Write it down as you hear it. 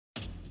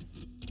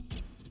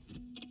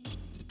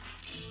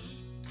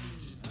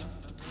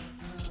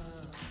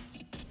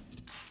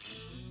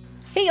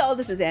Hey y'all,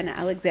 this is Anna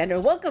Alexander.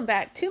 Welcome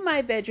back to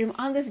my bedroom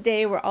on this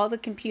day where all the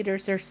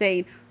computers are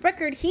saying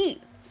record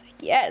heat. It's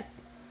like,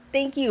 yes,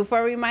 thank you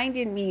for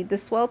reminding me the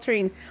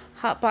sweltering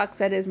hot box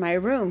that is my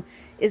room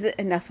isn't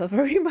enough of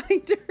a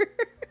reminder.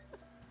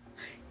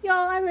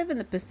 Y'all, I live in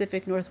the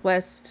Pacific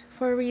Northwest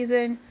for a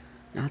reason,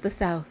 not the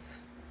South,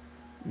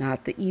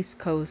 not the East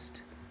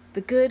Coast,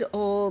 the good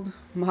old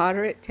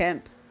moderate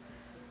temp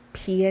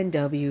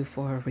PNW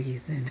for a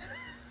reason.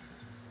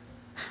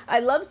 I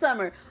love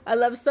summer. I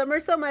love summer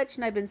so much,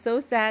 and I've been so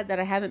sad that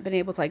I haven't been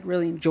able to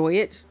really enjoy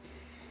it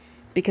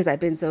because I've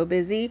been so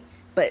busy.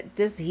 But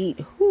this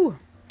heat, whoo.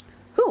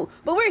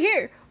 But we're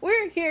here.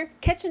 We're here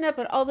catching up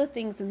on all the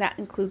things, and that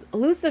includes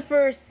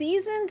Lucifer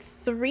season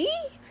 3,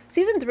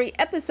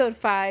 episode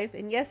 5.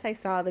 And yes, I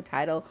saw the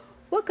title.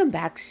 Welcome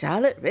back,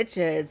 Charlotte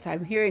Richards.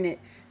 I'm hearing it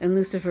in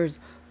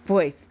Lucifer's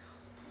voice.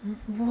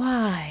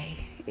 Why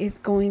is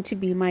going to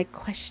be my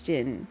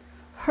question.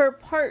 Her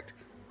part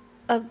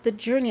of the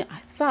journey I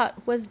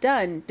thought was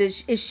done.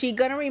 Is she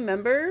gonna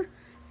remember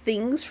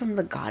things from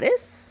the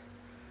goddess?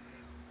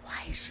 Why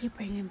is she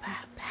bringing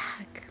that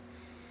back?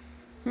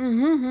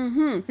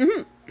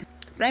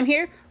 But I'm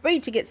here ready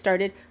to get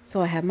started.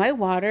 So I have my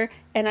water,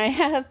 and I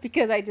have,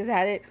 because I just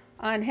had it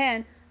on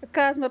hand, a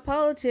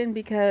Cosmopolitan,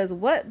 because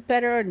what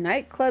better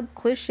nightclub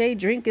cliche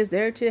drink is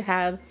there to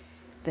have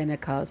than a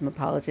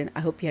Cosmopolitan? I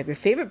hope you have your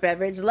favorite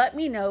beverage. Let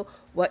me know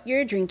what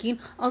you're drinking.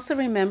 Also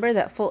remember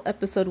that full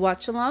episode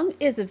watch along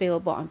is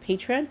available on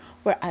Patreon,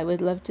 where I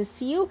would love to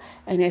see you.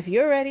 And if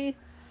you're ready,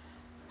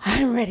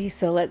 I'm ready.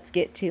 So let's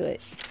get to it.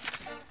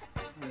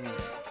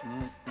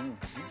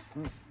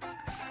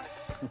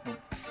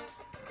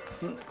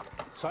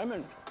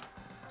 Simon,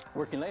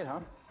 working late, huh?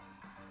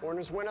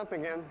 Warner's went up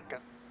again.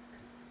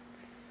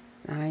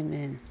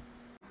 Simon.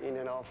 Eating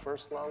it all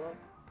first, Lalo?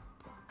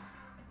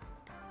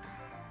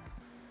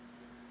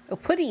 Oh,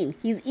 pudding.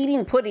 He's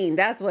eating pudding.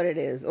 That's what it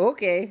is.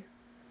 Okay.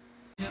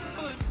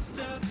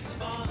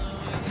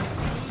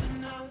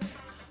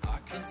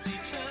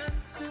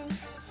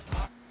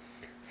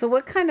 So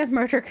what kind of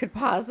murder could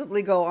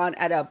possibly go on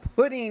at a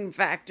pudding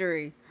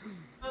factory?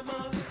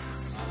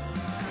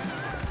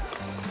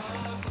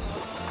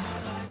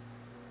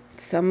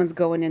 Someone's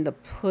going in the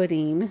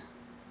pudding.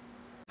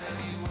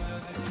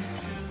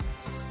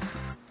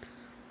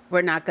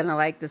 We're not gonna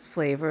like this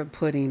flavor of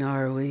pudding,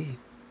 are we?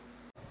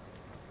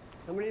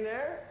 Somebody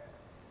there?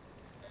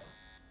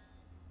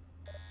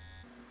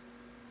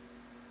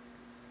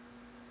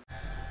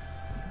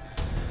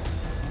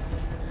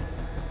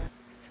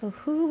 So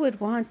who would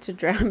want to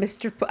drown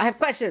Mr. I have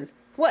questions.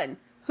 1,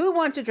 who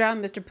want to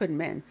drown Mr. Puddin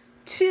Man?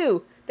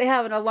 2, they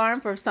have an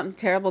alarm for if something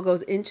terrible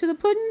goes into the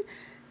pudding?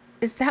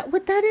 Is that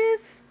what that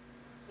is?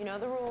 You know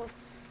the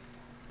rules.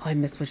 Oh, I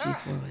missed what she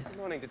swore with. Good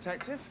morning,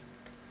 detective.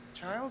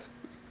 Child?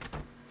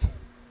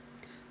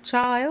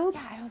 Child?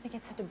 Yeah, I don't think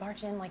it said to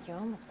barge in like you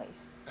own the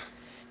place.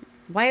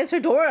 Why is her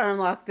door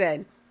unlocked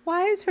then?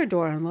 Why is her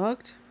door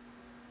unlocked?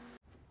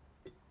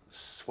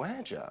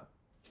 Swear jar?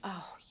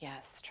 Oh,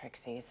 yes,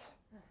 Trixie's.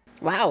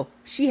 Wow,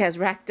 she has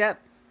racked up.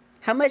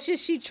 How much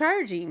is she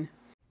charging?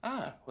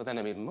 Ah, well then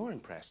I'm even more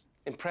impressed.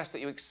 Impressed that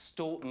you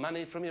extort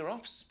money from your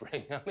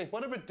offspring. I mean,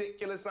 what a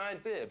ridiculous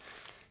idea.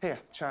 Here,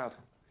 child,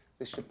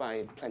 this should buy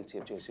you plenty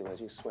of juicy words.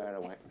 You swear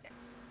away.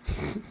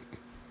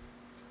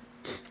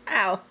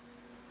 Ow.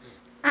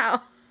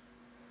 Ow.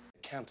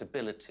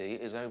 Accountability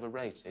is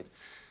overrated.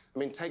 I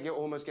mean, take you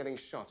almost getting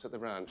shot at the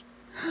ranch.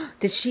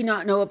 Did she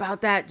not know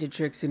about that? Did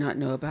Trixie not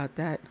know about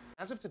that?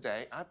 As of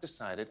today, I've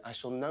decided I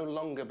shall no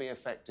longer be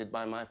affected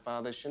by my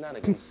father's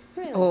shenanigans.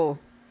 Really? Oh,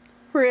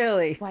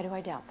 really? Why do I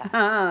doubt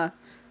that?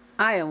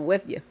 I am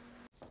with you.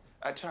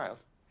 Child,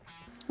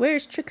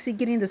 Where's Trixie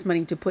getting this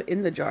money to put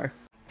in the jar?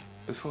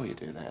 before you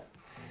do that,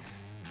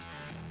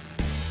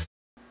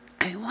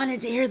 I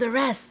wanted to hear the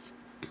rest.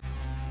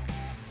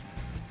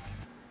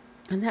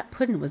 And that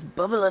pudding was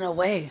bubbling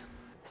away.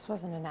 This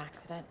wasn't an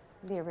accident.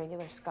 The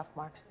irregular scuff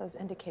marks, those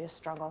indicate a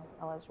struggle.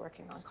 Ella's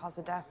working on cause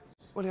of death.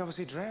 well, he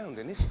obviously drowned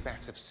in his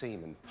vat of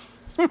semen.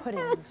 Pudding,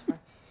 Lucifer.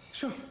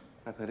 Sure,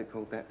 I've heard it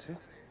called that too.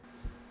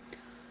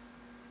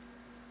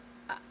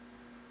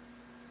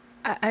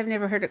 I've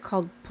never heard it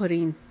called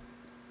pudding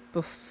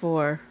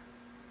before.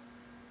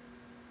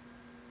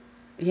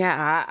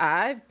 Yeah,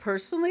 I've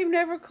personally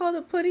never called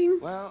it pudding.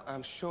 Well,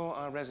 I'm sure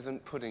our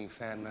resident pudding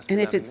fan must be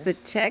And if loving it's the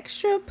this.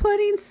 texture of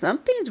pudding,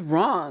 something's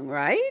wrong,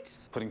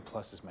 right? Pudding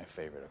Plus is my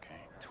favorite, okay?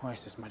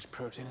 Twice as much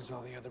protein as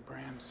all the other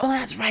brands. Oh,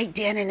 that's right,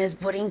 Dan and his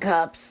pudding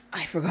cups.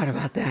 I forgot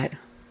about that.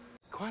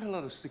 It's quite a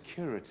lot of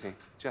security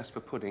just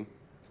for pudding.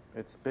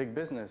 It's big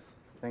business,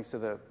 thanks to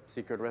the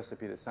secret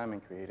recipe that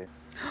Simon created.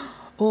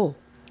 Oh,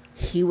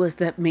 he was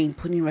that main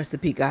pudding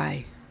recipe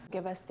guy.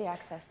 Give us the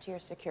access to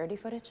your security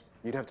footage?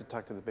 You'd have to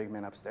talk to the big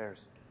man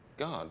upstairs.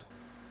 God.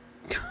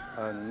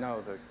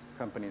 No, the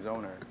company's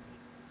owner.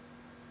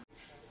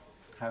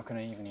 How can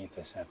I even eat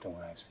this after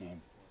what I've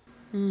seen?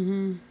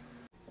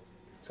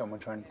 Someone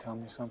trying to tell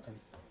me something?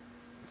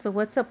 So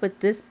what's up with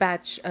this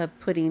batch of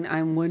pudding?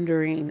 I'm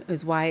wondering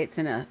is why it's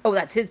in a... Oh,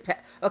 that's his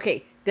pet.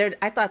 Okay,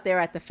 I thought they were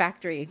at the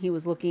factory and he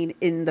was looking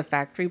in the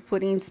factory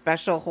pudding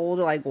special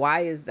holder. Like,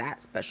 why is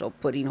that special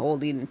pudding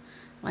holding?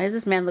 Why does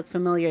this man look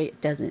familiar?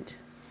 It doesn't.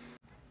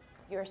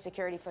 Your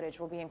security footage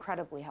will be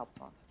incredibly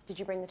helpful. Did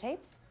you bring the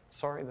tapes?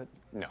 Sorry, but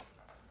no.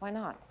 Why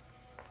not?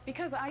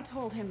 Because I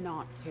told him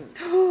not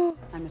to.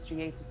 I'm Mr.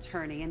 Yates'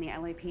 attorney, and the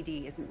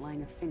LAPD isn't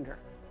laying a finger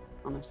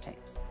on those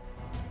tapes.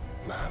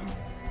 Ma'am?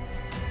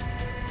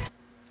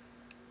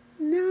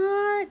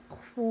 Not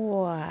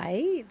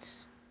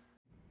quite.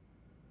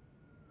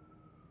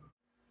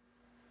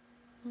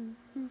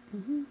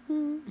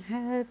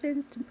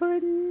 Happens to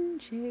pudding,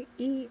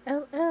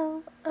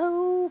 Jello.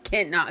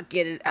 Cannot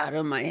get it out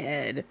of my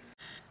head.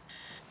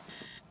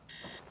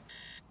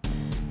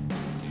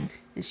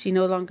 And she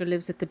no longer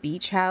lives at the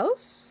beach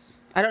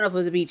house. I don't know if it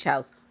was a beach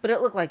house, but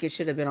it looked like it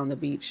should have been on the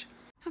beach.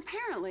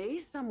 Apparently,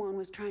 someone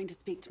was trying to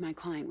speak to my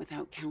client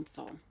without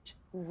counsel.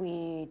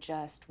 We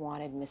just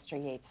wanted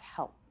Mr. Yates'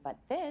 help, but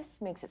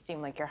this makes it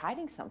seem like you're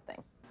hiding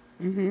something.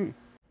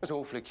 It's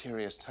awfully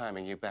curious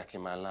timing you back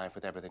in my life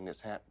with everything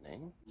that's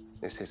happening.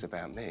 This is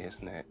about me,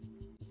 isn't it?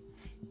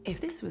 If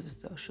this was a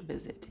social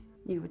visit,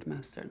 you would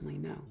most certainly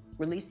know.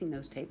 Releasing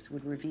those tapes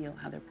would reveal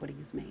how their pudding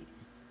is made.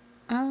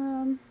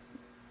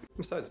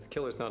 Besides, the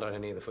killer's not on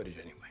any of the footage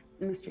anyway.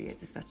 Mr.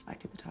 Yates is best if I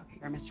do the talking.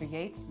 Or Mr.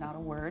 Yates, not a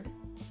word.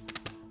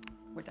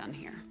 We're done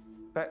here.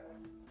 But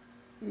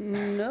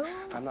No.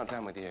 I'm not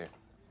done with you.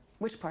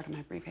 Which part of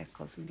my briefcase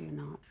closing do you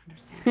not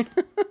understand?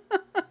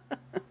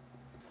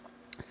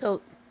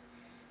 So,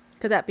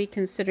 could that be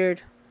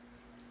considered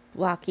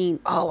blocking?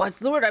 Oh, what's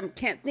the word? I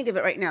can't think of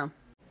it right now.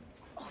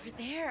 Over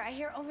there. I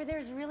hear over there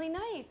is really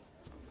nice.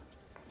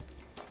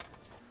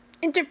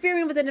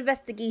 Interfering with an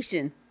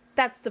investigation.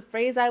 That's the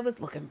phrase I was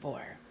looking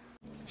for.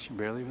 She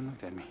barely even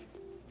looked at me.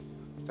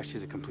 It's like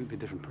she's a completely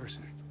different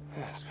person.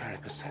 That's very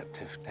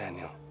perceptive,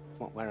 Daniel.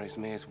 What worries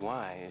me is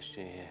why is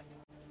she here?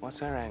 What's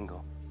her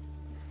angle?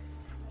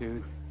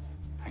 Dude,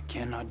 I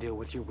cannot deal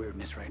with your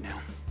weirdness right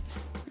now.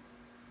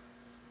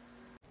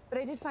 But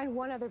I did find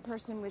one other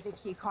person with a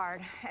key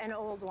card, an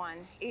old one.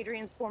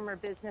 Adrian's former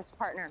business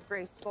partner,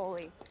 Grace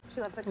Foley.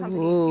 She left the company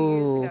 2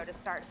 years ago to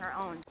start her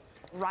own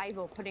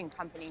rival pudding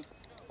company.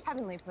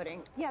 Heavenly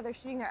Pudding. Yeah, they're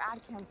shooting their ad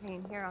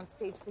campaign here on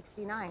stage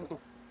 69.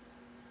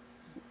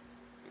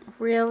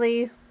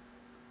 Really?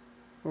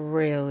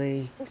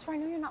 Really? Lucifer, I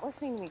know you're not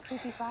listening to me.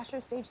 Creepy Flasher,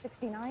 stage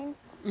 69.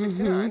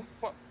 69?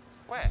 What?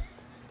 Where?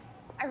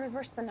 I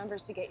reversed the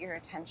numbers to get your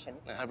attention.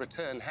 Her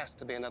return has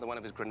to be another one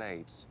of his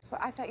grenades.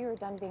 But I thought you were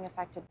done being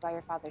affected by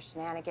your father's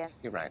shenanigans.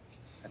 You're right.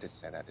 I did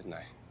say that, didn't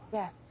I?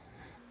 Yes.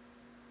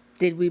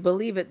 Did we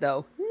believe it,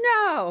 though?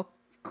 No,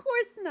 of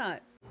course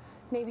not.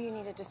 Maybe you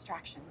need a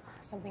distraction,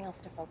 something else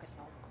to focus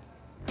on.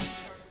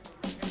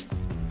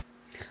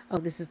 Oh,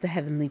 this is the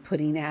Heavenly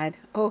Pudding ad.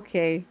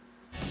 Okay.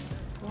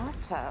 What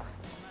the?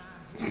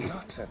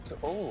 Not at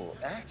all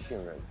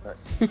accurate, but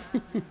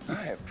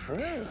I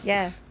approve.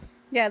 Yeah.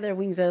 Yeah, their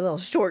wings are a little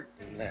short.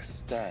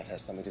 Unless Dad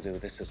has something to do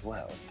with this as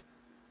well.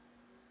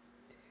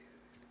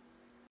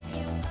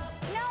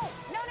 No,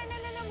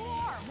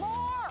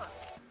 more.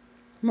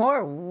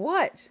 More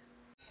what?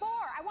 More.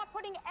 I want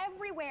pudding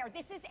everywhere.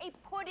 This is a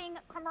pudding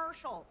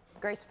commercial.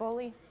 Grace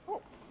Foley?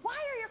 Oh, why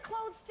are your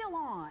clothes still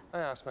on? I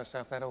ask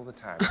myself that all the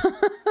time.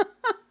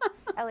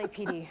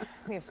 LAPD,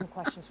 we have some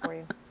questions for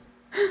you.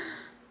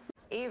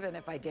 Even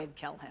if I did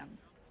kill him,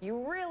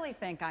 you really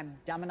think I'm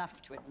dumb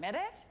enough to admit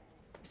it?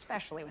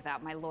 Especially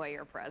without my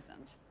lawyer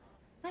present.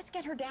 Let's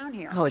get her down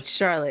here. Oh, it's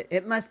Charlotte.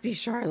 It must be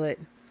Charlotte.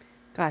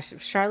 Gosh,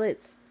 if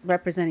Charlotte's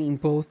representing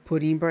both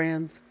pudding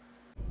brands.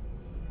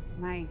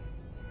 My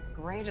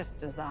greatest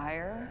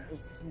desire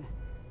is to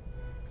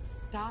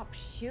stop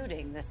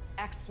shooting this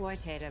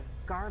exploitative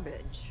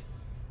garbage.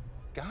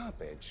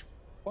 Garbage?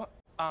 What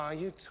are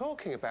you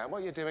talking about?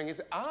 What you're doing is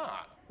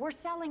art. We're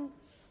selling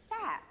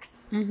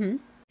sex To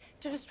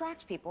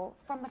distract people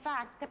from the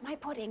fact that my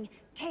pudding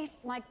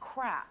tastes like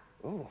crap.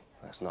 Ooh,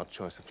 that's an odd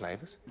choice of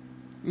flavors.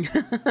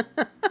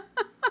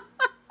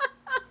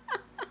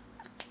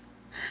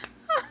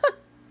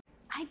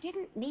 I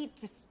didn't need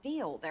to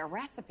steal their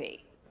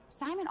recipe.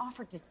 Simon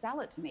offered to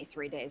sell it to me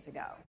 3 days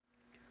ago.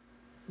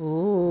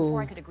 Ooh.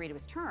 Before I could agree to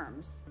his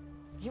terms,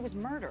 he was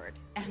murdered,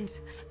 and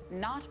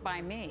not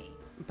by me.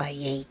 By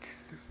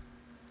Yates.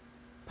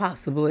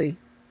 Possibly.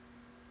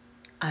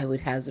 I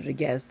would hazard a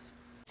guess.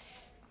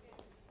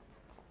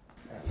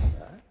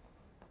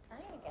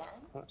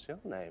 What's your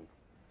name?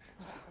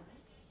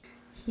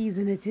 He's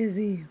in a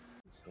tizzy.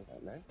 See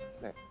that name,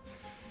 isn't it?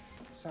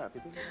 So, have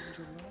you been around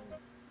your life?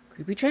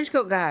 Creepy trench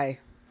coat guy.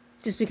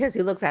 Just because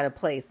he looks out of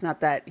place. Not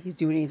that he's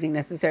doing anything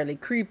necessarily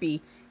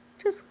creepy.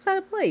 He just looks out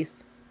of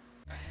place.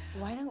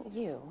 Why don't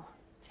you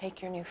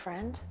take your new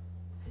friend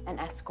and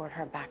escort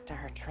her back to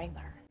her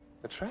trailer?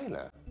 The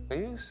trailer? Are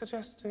you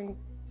suggesting?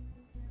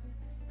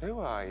 Who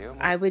are you?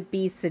 I would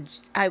be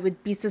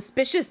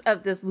suspicious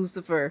of this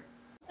Lucifer.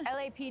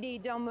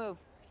 LAPD, don't move.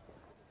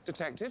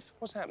 Detective,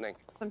 what's happening?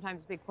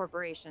 Sometimes big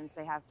corporations,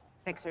 they have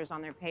fixers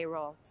on their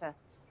payroll to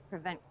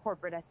prevent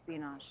corporate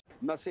espionage.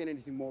 I'm not saying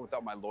anything more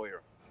without my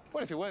lawyer.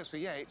 Well, if he works for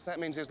Yates, that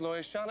means his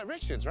lawyer's Charlotte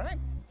Richards, right?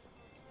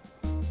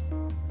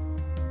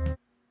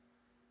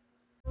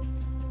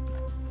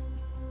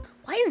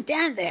 Why is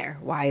Dan there?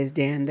 Why is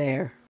Dan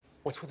there?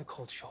 What's with a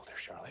cold shoulder,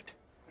 Charlotte?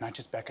 Not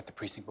just back at the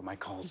precinct, but my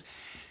calls.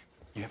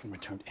 You haven't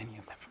returned any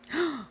of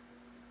them.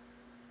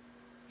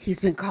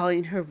 He's been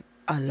calling her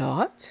a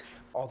lot?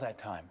 All that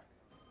time,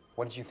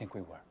 what did you think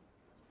we were?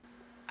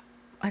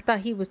 I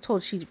thought he was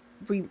told she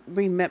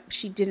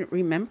didn't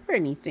remember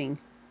anything.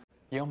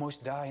 You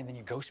almost die and then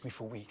you ghost me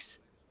for weeks.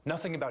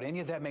 Nothing about any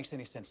of that makes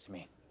any sense to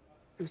me.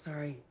 I'm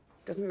sorry.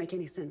 Doesn't make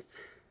any sense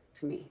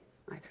to me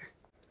either.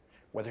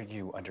 Whether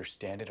you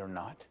understand it or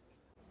not,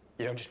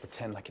 you don't just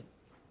pretend like it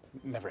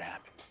never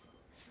happened.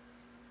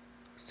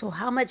 So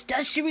how much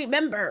does she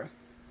remember?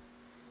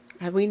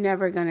 Are we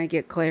never gonna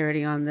get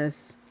clarity on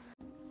this?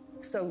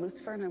 So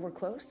Lucifer and I were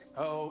close?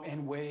 Oh,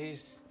 in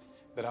ways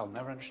that I'll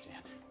never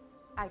understand.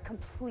 I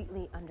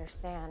completely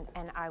understand,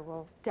 and I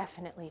will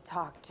definitely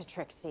talk to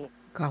Trixie.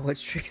 God,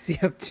 what's Trixie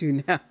up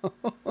to now?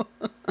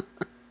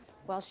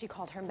 Well, she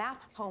called her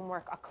math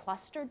homework a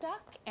cluster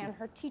duck and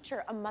her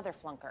teacher a mother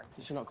flunker.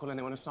 Did you not call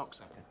anyone a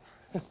socksucker?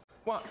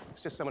 What?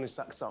 It's just someone who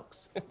sucks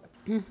socks.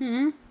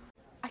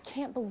 I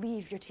can't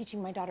believe you're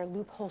teaching my daughter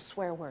loophole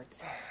swear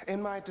words.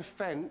 In my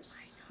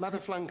defense, Mother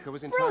Flunker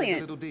was entirely a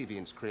Brilliant. little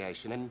deviant's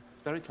creation, and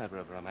very clever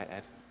of her, I might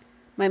add.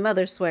 My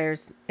mother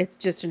swears. It's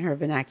just in her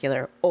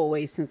vernacular,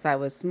 always since I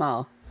was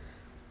small.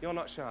 You're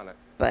not Charlotte.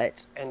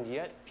 But And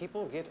yet,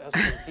 people get us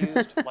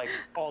confused, like,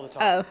 all the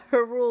time.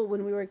 her rule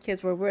when we were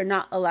kids were we're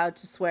not allowed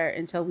to swear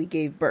until we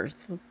gave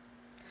birth.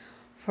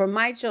 For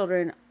my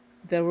children,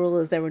 the rule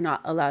is they were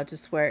not allowed to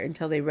swear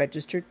until they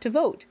registered to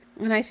vote.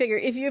 And I figure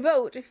if you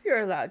vote, you're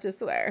allowed to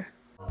swear.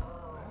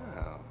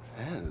 Oh,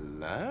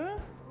 hello?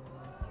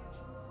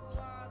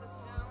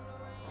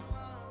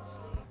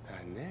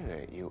 I knew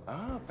it. You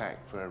are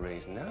back for a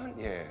reason, aren't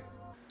you?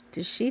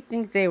 Does she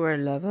think they were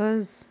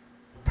lovers?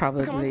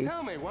 Probably. Come on,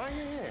 tell me, why are you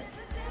here?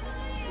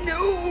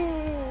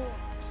 No!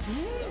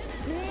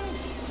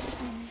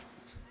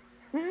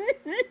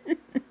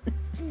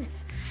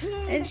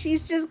 And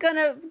she's just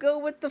gonna go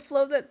with the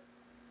flow that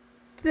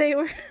they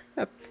were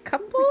a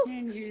couple?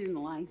 Pretend you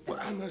didn't like that.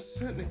 Well, I most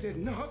certainly did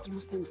not. No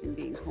sense in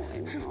being coy.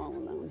 We're all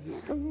alone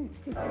here.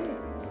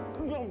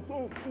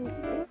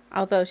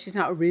 Although she's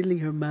not really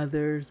her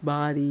mother's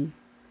body.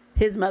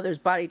 His mother's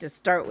body to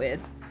start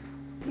with.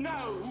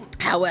 No!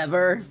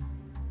 However.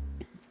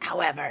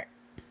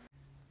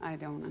 I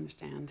don't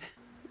understand.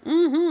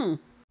 Mm-hmm.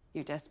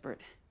 Your desperate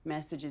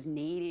messages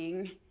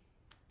needing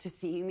to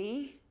see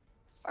me.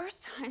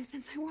 First time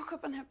since I woke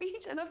up on that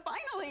beach, and then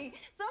finally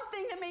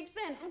something that makes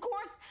sense. Of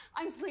course,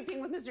 I'm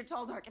sleeping with Mr.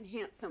 Tall, Dark, and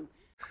Handsome.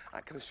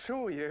 I can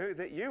assure you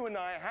that you and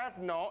I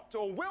have not,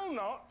 or will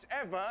not,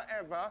 ever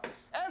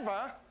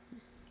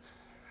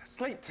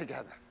sleep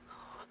together.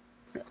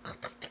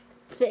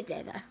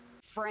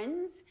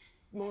 Friends?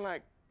 More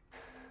like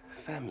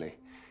Family.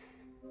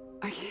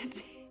 I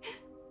can't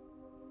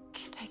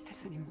take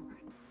this anymore.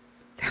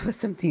 That was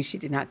something she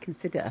did not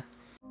consider.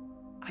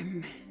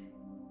 I'm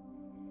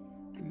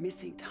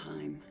missing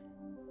time.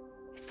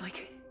 It's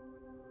like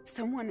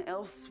someone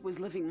else was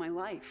living my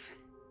life,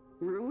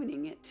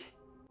 ruining it.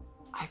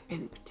 I've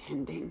been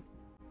pretending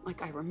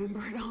like I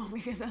remember it all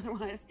because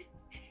otherwise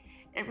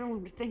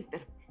everyone would think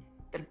that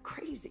I'm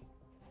crazy.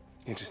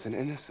 You're just an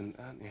innocent,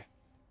 aren't you?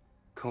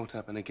 Caught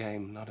up in a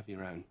game not of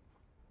your own.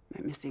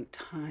 My missing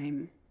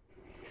time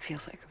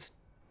feels like I was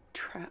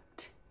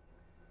trapped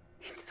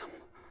in some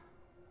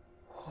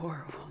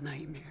horrible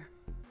nightmare.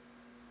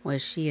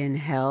 Was she in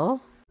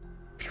hell?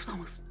 It was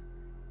almost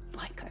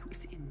like I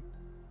was in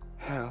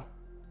Hell?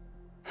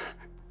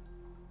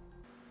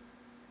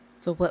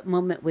 So what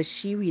moment was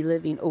she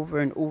reliving over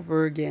and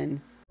over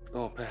again?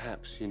 Or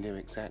perhaps you knew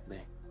exactly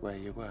where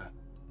you were.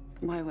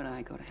 Why would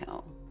I go to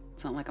hell?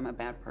 It's not like I'm a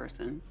bad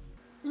person.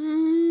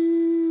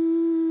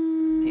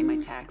 Pay my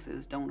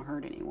taxes, don't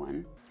hurt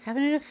anyone.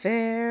 Having an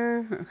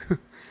affair.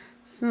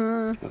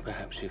 So, Or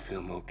perhaps you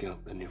feel more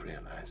guilt than you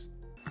realize.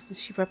 isn't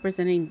she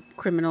representing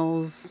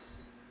criminals?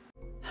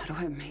 How do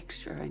I make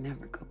sure I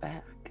never go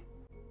back?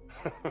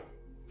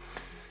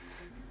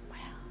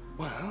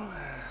 Well,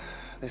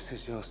 this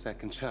is your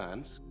second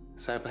chance,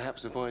 so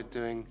perhaps avoid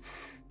doing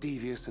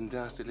devious and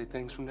dastardly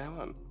things from now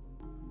on.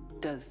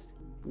 Does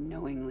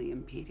knowingly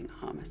impeding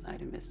a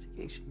homicide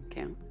investigation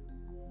count?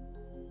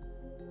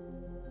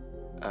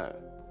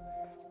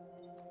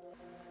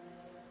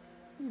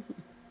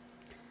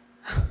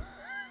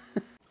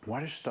 Why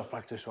does stuff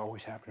like this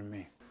always happen to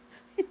me?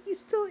 He's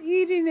still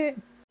eating it.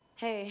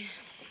 Hey,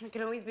 it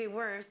could always be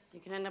worse. You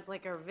could end up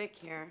like our Vic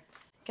here.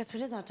 Guess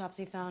what his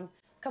autopsy found?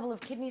 A couple of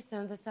kidney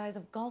stones the size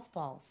of golf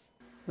balls.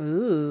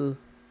 Ooh.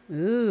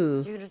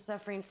 Ooh. Due to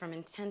suffering from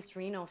intense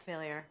renal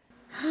failure.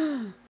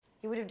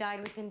 He would have died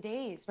within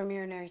days from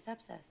urinary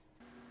sepsis.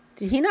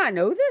 Did he not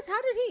know this?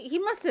 How did he? He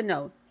must have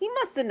known. He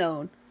must have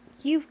known.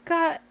 You've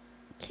got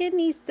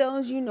kidney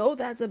stones. You know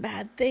that's a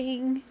bad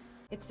thing.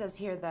 It says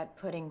here that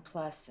Pudding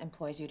Plus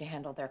employs you to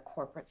handle their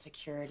corporate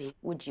security.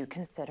 Would you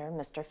consider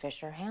Mr.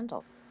 Fisher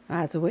handled?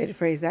 That's a way to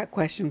phrase that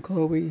question,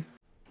 Chloe.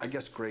 I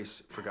guess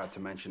Grace forgot to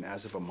mention,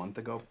 as of a month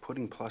ago,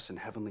 Pudding Plus and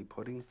Heavenly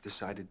Pudding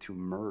decided to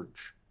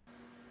merge.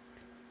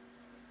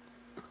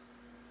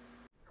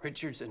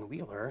 Richards and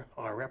Wheeler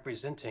are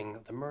representing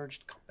the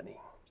merged company.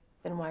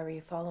 Then why were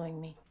you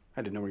following me?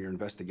 I didn't know where your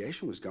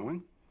investigation was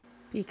going.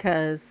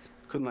 Because.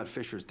 Couldn't let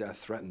Fisher's death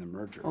threaten the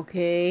merger.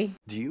 Okay.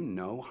 Do you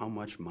know how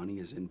much money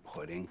is in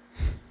pudding?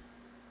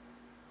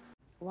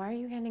 Why are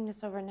you handing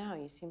this over now?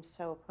 You seemed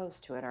so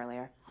opposed to it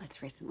earlier.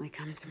 It's recently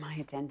come to my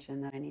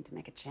attention that I need to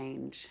make a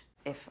change.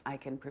 If I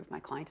can prove my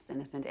client is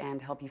innocent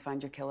and help you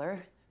find your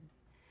killer,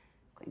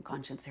 clean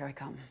conscience, here I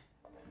come.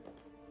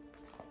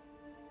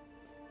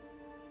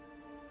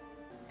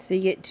 So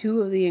you get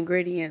 2 of the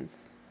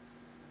ingredients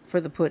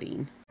for the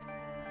pudding.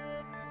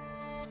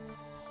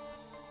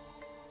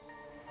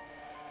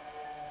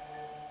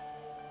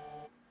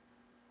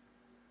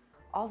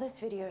 All this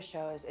video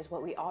shows is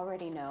what we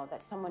already know,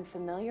 that someone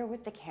familiar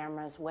with the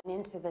cameras went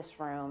into this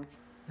room.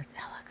 What's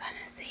Ella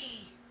gonna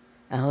see?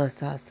 Ella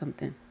saw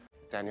something.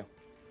 Daniel.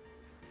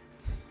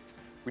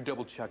 We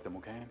double-checked them,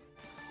 okay?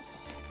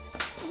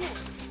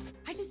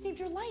 I just saved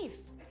your life.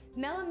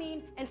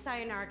 Melamine and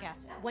cyanuric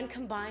acid. When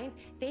combined,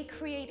 they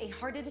create a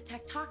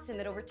hard-to-detect toxin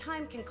that over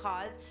time can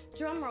cause,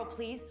 drumroll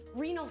please,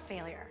 renal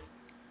failure.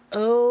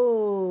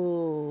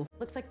 Oh.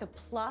 Looks like the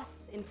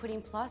plus in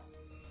Pudding Plus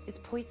is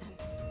poison.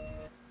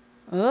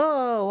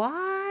 Oh,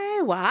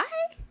 why? Why?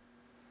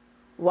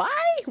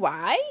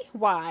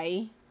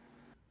 Why?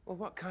 Well,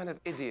 what kind of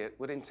idiot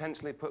would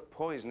intentionally put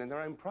poison in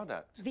their own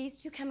product?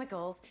 These 2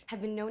 chemicals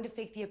have been known to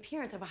fake the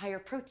appearance of a higher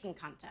protein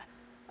content.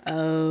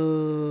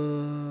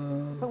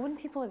 Oh. But wouldn't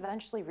people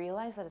eventually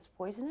realize that it's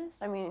poisonous?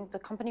 I mean, the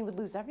company would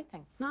lose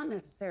everything. Not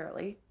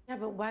necessarily. Yeah,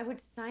 but why would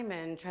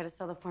Simon try to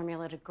sell the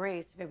formula to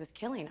Grace if it was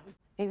killing him?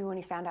 Maybe when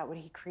he found out what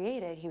he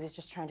created, he was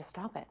just trying to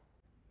stop it.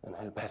 And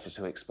who better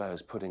to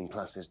expose Pudding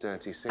Plus's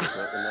dirty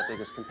secret than their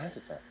biggest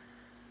competitor?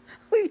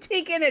 We've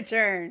taken a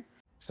turn.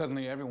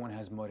 Suddenly, everyone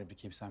has motive to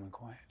keep Simon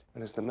quiet.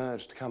 And as the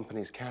merged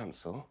company's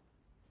counsel,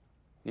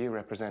 you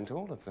represent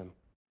all of them.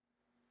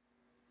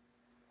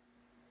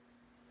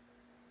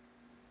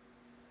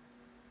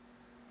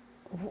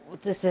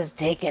 This has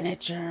taken a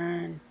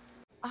turn.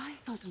 I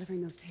thought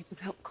delivering those tapes would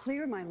help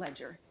clear my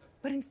ledger,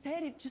 but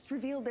instead it just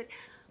revealed that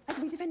I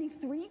could be defending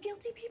 3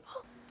 guilty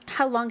people.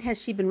 How long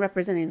has she been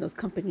representing those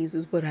companies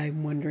is what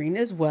I'm wondering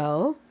as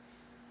well.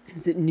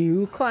 Is it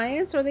new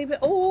clients or they've been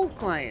old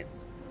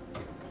clients?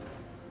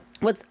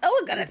 What's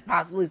Ella gonna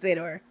possibly say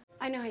to her?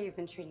 I know how you've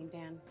been treating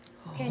Dan.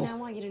 Okay, now I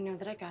want you to know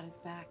that I got his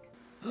back.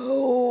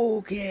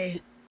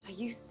 Okay. I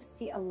used to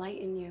see a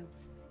light in you.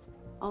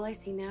 All I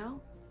see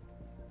now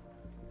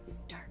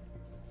is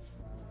darkness.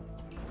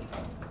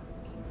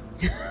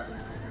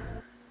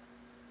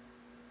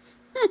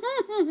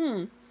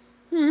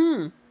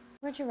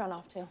 Where'd you run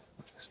off to?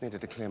 Just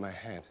needed to clear my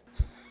head.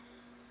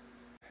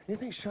 You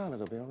think Charlotte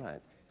will be all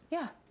right?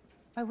 Yeah.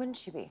 Why wouldn't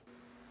she be?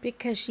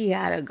 Because she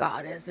had a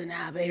goddess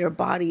inhabit her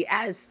body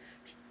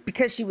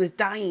because she was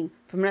dying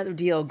from another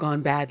deal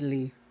gone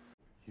badly.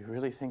 You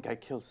really think I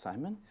killed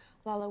Simon?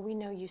 Lala, we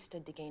know you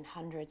stood to gain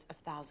hundreds of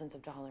thousands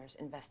of dollars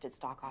in vested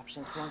stock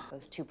options once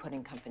those 2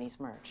 pudding companies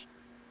merged.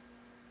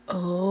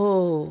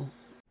 Oh.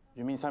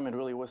 You mean Simon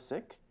really was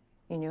sick?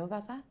 You knew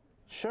about that?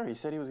 Sure, he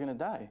said he was gonna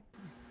die.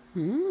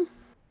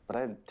 But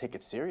I didn't take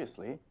it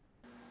seriously.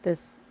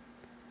 Does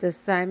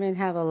Simon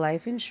have a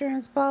life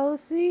insurance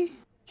policy?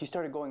 He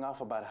started going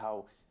off about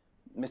how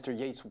Mr.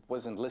 Yates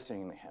wasn't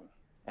listening to him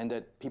and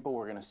that people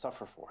were gonna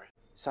suffer for it.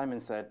 Simon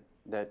said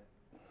that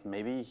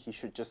maybe he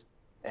should just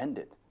end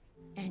it.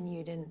 And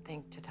you didn't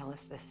think to tell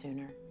us this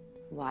sooner?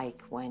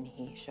 Like when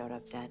he showed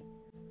up dead?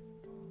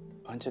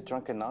 Bunch of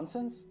drunken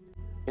nonsense?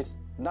 It's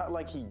not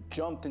like he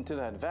jumped into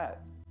that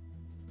vat.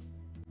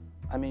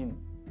 I mean,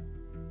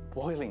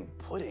 boiling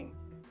pudding.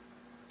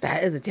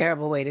 That is a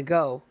terrible way to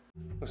go.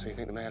 Well, so you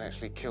think the man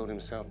actually killed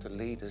himself to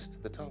lead us to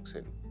the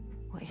toxin?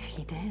 Well, if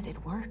he did,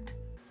 it worked.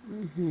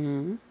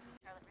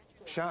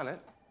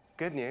 Charlotte,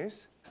 good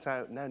news.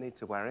 So no need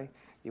to worry.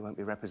 You won't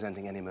be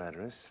representing any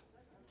murderers.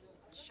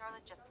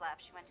 Charlotte just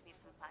left. She went to meet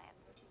some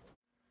clients.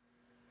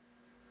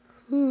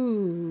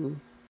 Ooh.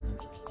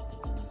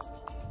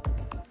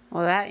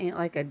 Well, that ain't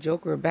like a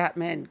Joker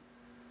Batman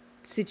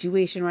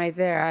situation right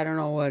there. I don't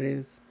know what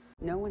is.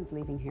 No one's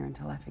leaving here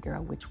until I figure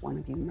out which one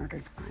of you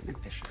murdered Simon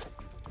Fisher.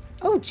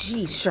 Oh,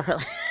 geez,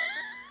 Charlotte.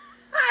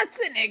 That's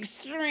an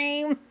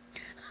extreme.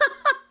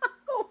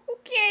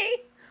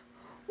 Okay.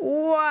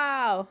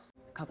 Wow.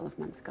 A couple of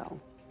months ago,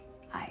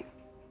 I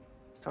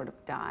sort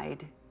of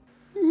died.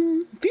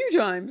 A few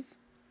times.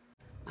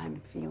 I'm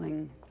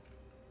feeling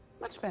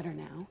much better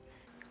now.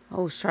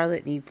 Oh,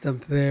 Charlotte needs some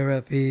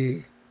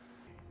therapy.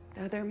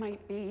 Though there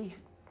might be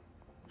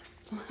a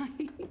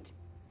slight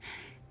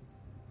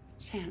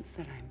chance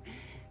that I'm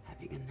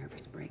having a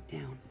nervous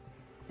breakdown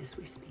as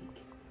we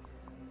speak.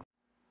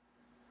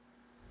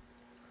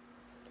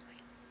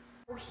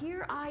 Well,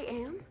 here I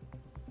am,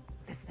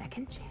 the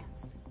second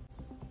chance,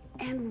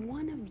 and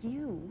one of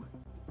you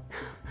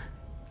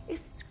is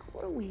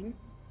screwing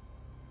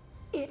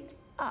it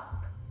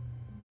up.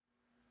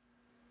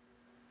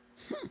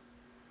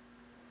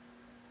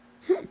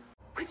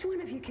 Which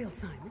one of you killed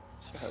Simon?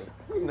 So,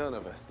 none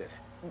of us did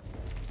it.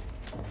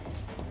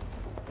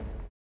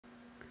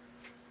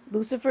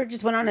 Lucifer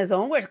just went on his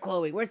own. Where's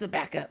Chloe? Where's the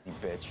backup? You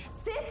bitch.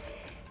 Sit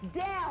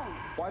down.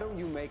 Why don't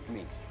you make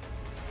me?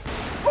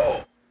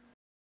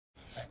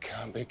 That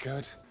can't be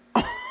good.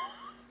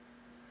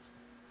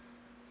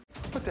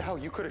 What the hell?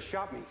 You could have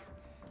shot me.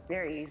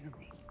 Very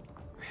easily.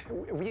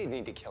 We didn't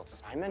need to kill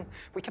Simon.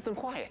 We kept him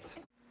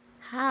quiet.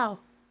 How?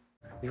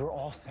 We were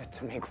all set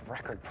to make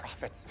record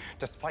profits,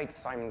 despite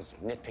Simon's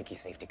nitpicky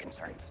safety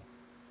concerns.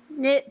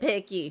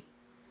 Nitpicky.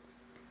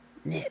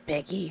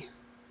 Nitpicky.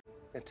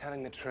 They're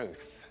telling the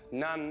truth.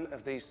 None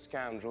of these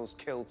scoundrels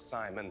killed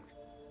Simon.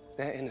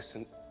 They're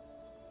innocent.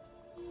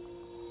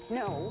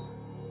 No.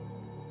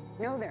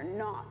 No, they're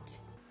not.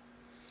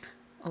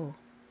 Oh.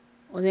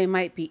 Well, they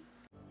might be.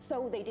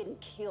 So they didn't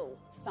kill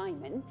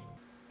Simon.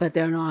 But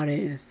they're not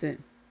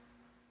innocent.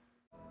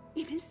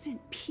 Innocent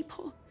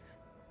people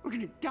are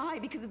gonna die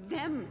because of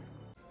them.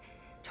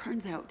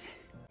 Turns out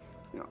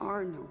there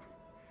are no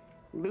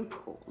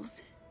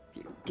loopholes.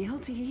 You're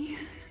guilty.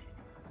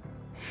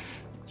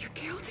 You're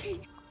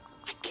guilty.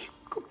 I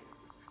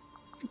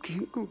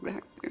can't go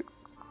back there.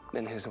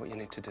 Then here's what you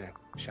need to do,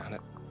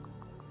 Charlotte.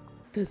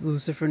 Does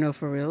Lucifer know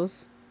for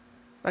reals?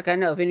 Like, I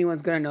know if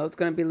anyone's gonna know, it's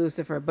gonna be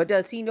Lucifer. But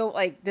does he know,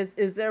 like, this?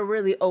 Is there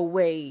really a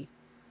way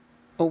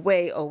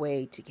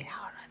to get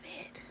out of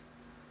it?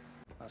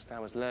 Whilst I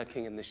was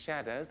lurking in the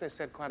shadows, they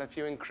said quite a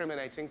few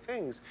incriminating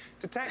things.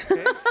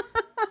 Detective!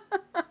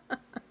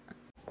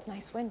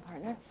 Nice win,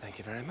 partner. Thank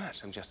you very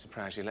much. I'm just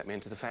surprised you let me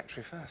into the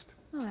factory first.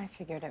 Oh, I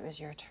figured it was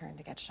your turn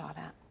to get shot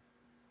at.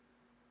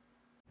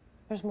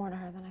 There's more to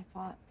her than I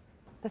thought.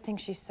 The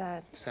things she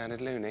said.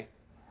 Sounded loony.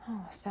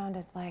 Oh,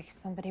 sounded like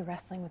somebody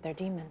wrestling with their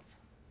demons.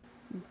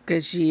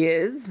 Because she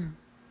is.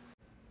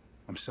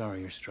 I'm sorry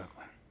you're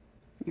struggling.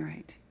 You're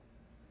right.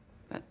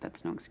 But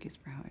that's no excuse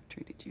for how I've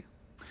treated you.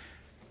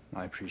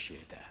 I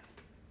appreciate that.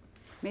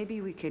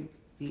 Maybe we could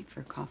meet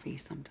for coffee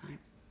sometime.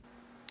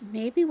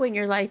 Maybe when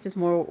your life is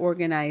more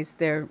organized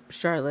there,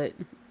 Charlotte.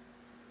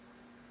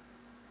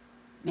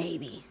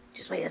 Maybe.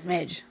 Just wait a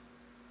smidge.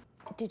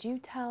 Did you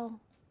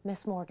tell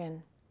Miss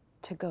Morgan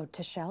to go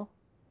to Shell?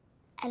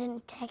 I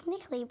didn't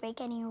technically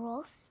break any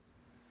rules.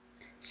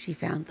 She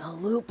found the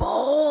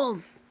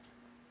loopholes.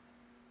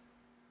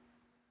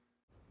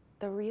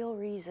 The real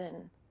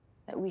reason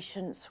that we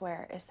shouldn't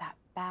swear is that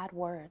bad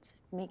words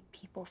make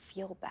people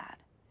feel bad.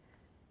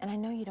 And I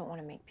know you don't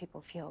want to make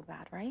people feel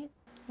bad, right?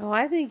 Oh,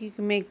 I think you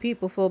can make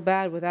people feel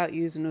bad without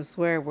using a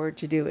swear word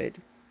to do it.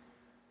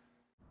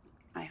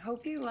 I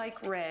hope you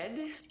like red.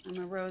 I'm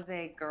a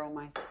rosé girl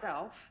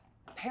myself.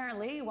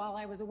 Apparently, while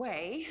I was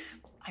away,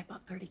 I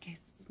bought 30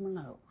 cases of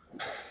Merlot.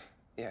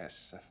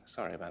 Yes,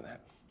 sorry about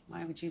that.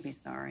 Why would you be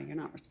sorry? You're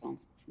not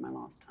responsible for my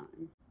lost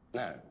time.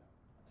 No.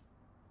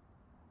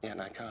 Yet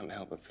I can't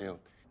help but feel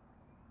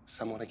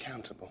somewhat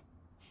accountable.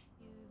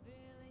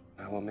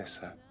 I will miss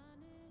her.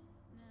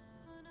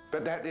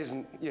 But that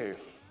isn't you,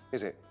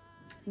 is it?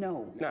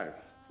 No. No.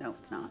 No,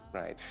 it's not.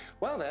 Right.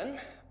 Well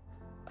then,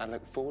 I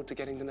look forward to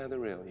getting to know the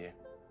real you.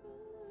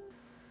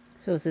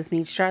 So does this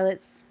mean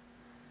Charlotte's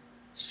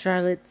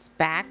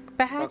back?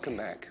 Welcome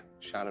back,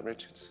 Charlotte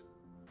Richards.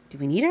 Do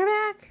we need her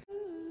back?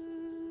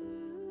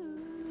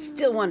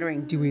 Still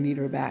wondering, do we need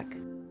her back?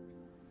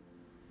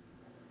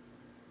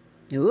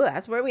 Ooh,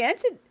 that's where we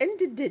ended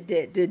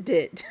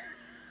it.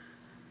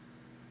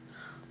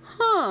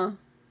 Huh.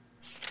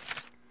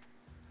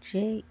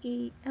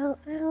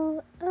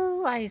 Jelllo.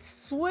 I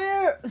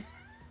swear.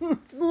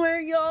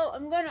 Y'all,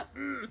 I'm gonna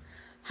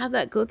have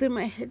that go through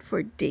my head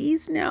for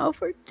days now.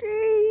 For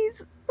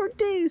days.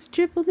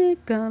 Triple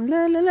Macum.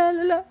 La la la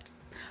la la.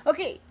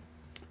 Okay.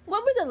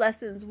 What were the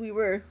lessons we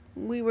were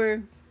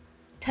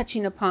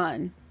touching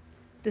upon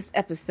this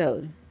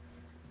episode?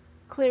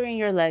 Clearing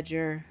your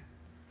ledger,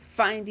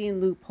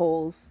 finding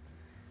loopholes.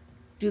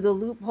 Do the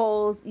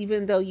loopholes,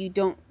 even though you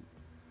don't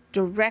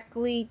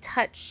directly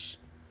touch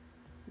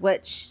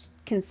what's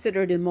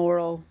considered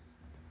immoral,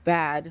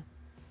 bad,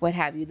 what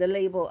have you, the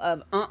label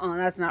of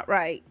that's not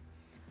right.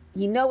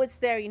 You know it's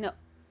there, you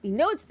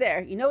know it's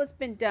there, you know it's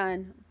been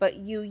done, but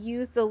you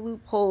use the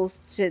loopholes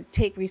to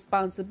take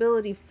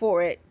responsibility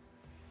for it.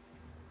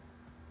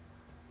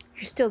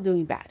 You're still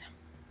doing bad.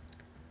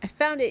 I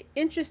found it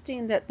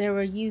interesting that they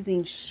were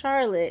using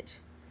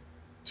Charlotte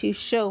to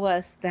show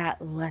us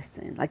that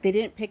lesson. Like, they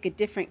didn't pick a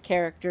different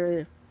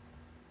character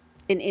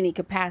in any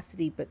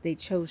capacity, but they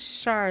chose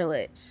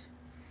Charlotte.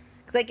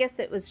 Because I guess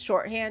that was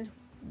shorthand.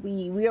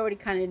 We already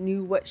kind of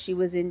knew what she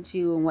was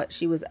into and what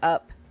she was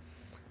up.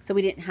 So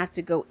we didn't have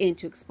to go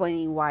into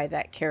explaining why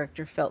that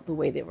character felt the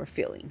way they were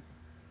feeling.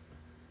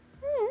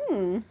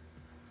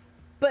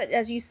 But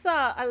as you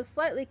saw, I was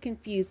slightly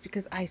confused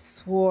because I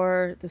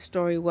swore the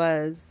story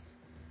was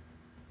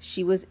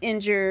she was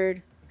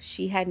injured.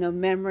 She had no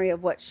memory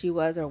of what she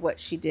was or what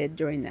she did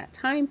during that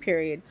time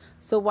period.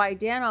 So why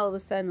Dan all of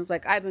a sudden was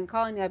like, I've been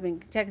calling you, I've been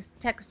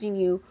texting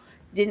you.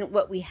 Didn't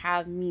what we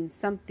have mean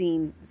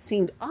something?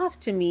 Seemed off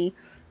to me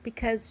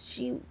because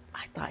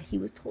I thought he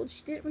was told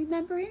she didn't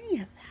remember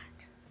any of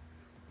that.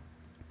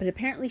 But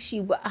apparently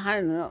I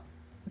don't know.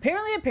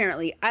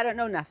 Apparently, I don't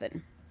know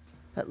nothing.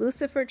 But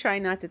Lucifer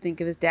trying not to think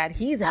of his dad.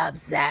 He's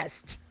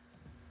obsessed.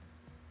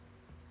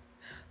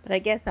 But I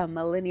guess a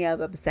millennia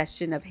of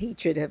obsession, of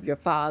hatred of your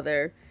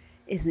father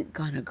isn't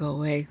gonna go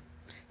away.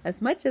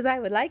 As much as I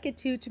would like it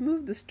to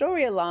move the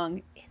story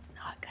along, it's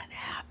not gonna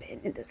happen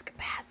in this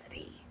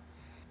capacity.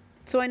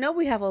 So I know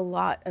we have a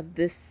lot of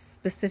this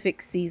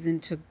specific season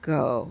to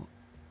go.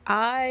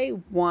 I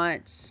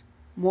want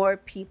more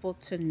people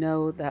to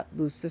know that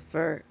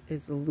Lucifer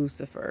is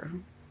Lucifer.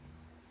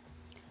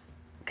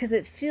 Because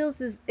it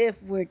feels as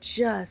if we're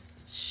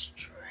just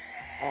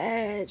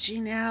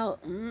stretching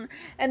out.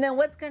 And then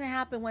what's going to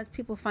happen once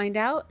people find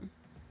out?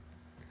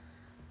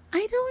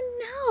 I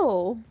don't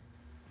know.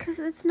 Because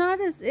it's not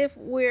as if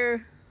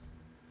we're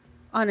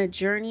on a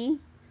journey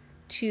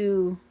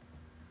to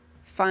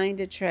find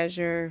a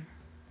treasure,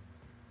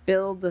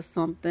 build a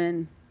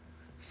something,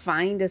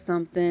 find a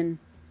something,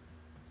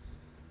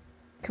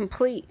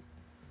 complete.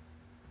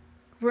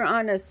 We're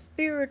on a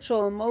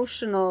spiritual,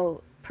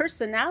 emotional,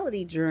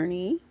 personality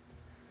journey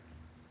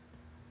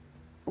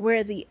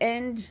where the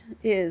end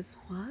is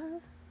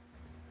what?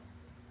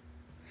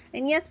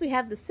 And yes, we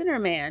have the Sinner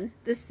Man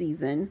this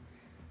season.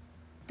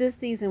 This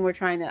season we're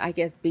trying to, I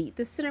guess, beat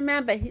the Sinner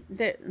Man, but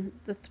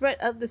the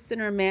threat of the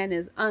Sinner Man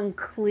is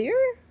unclear.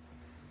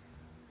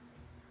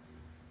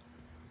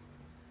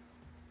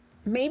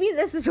 Maybe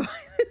this is why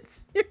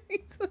this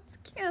series was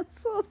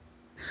canceled.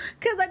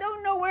 Because I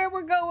don't know where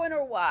we're going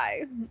or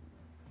why.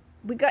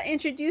 We got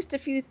introduced to a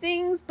few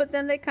things, but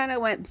then they kind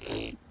of went.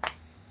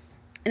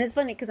 And it's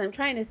funny because I'm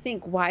trying to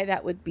think why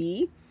that would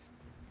be.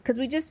 Because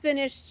we just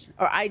finished,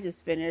 or I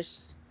just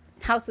finished,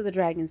 House of the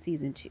Dragon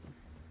Season 2.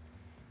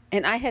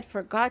 And I had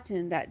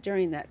forgotten that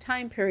during that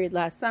time period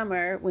last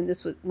summer, when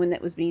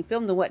it was being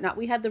filmed and whatnot,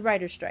 we had the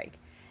writer's strike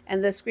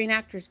and the Screen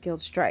Actors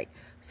Guild strike.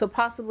 So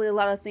possibly a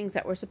lot of things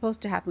that were supposed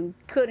to happen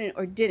couldn't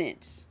or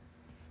didn't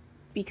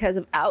because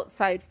of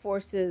outside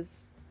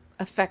forces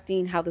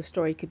affecting how the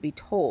story could be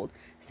told.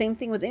 Same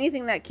thing with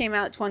anything that came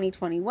out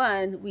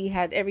 2021, we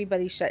had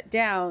everybody shut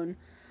down.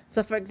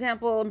 So for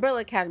example,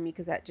 Umbrella Academy,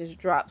 because that just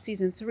dropped,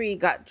 season 3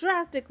 got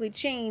drastically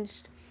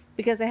changed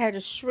because they had to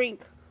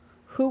shrink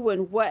who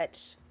and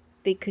what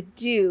they could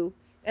do,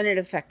 and it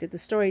affected the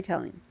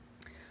storytelling.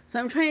 So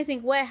I'm trying to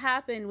think what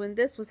happened when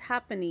this was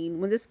happening,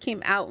 when this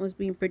came out and was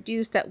being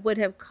produced, that would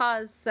have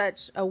caused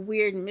such a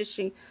weird,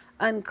 mystery,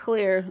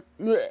 unclear,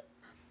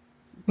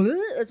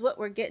 is what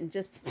we're getting.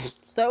 Just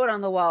throw it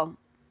on the wall.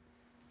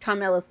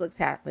 Tom Ellis looks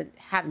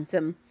having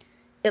some,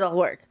 it'll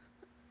work.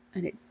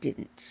 And it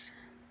didn't.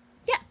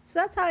 Yeah, so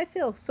that's how I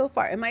feel so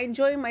far. Am I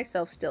enjoying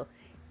myself still?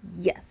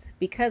 Yes,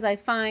 because I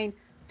find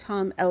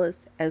Tom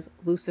Ellis as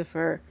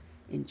Lucifer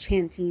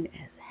enchanting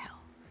as hell.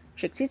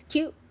 Trixie's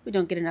cute. We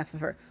don't get enough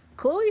of her.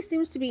 Chloe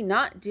seems to be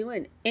not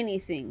doing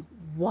anything.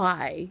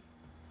 Why?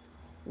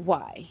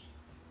 Why?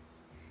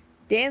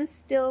 Dan's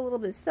still a little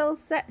bit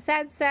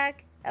sad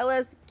sack.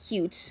 Ella's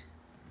cute.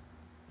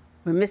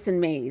 We're missing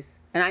Maze.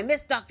 And I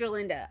miss Dr.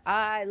 Linda.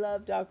 I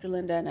love Dr.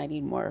 Linda and I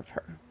need more of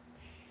her.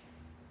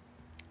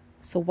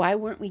 So why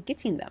weren't we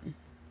getting them?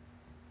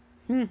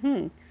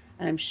 And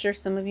I'm sure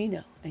some of you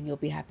know, and you'll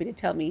be happy to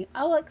tell me.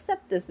 I will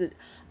accept this.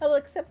 I will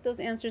accept those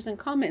answers and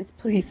comments,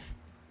 please.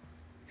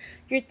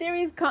 Your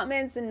theories,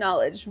 comments, and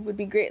knowledge would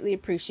be greatly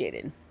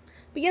appreciated.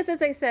 But yes,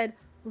 as I said,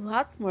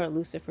 lots more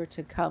Lucifer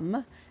to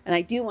come. And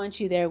I do want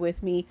you there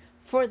with me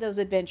for those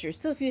adventures.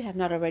 So if you have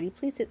not already,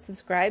 please hit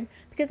subscribe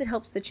because it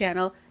helps the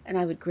channel. And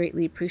I would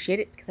greatly appreciate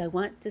it because I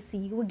want to see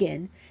you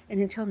again. And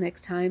until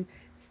next time,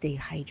 stay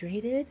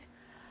hydrated.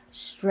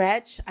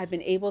 Stretch. I've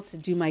been able to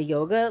do my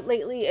yoga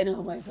lately and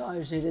oh my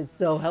gosh, it is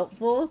so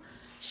helpful.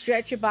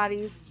 Stretch your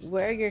bodies,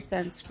 wear your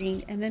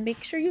sunscreen, and then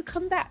make sure you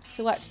come back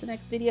to watch the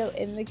next video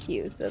in the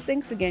queue. So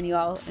thanks again, you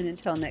all, and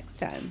until next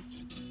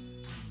time.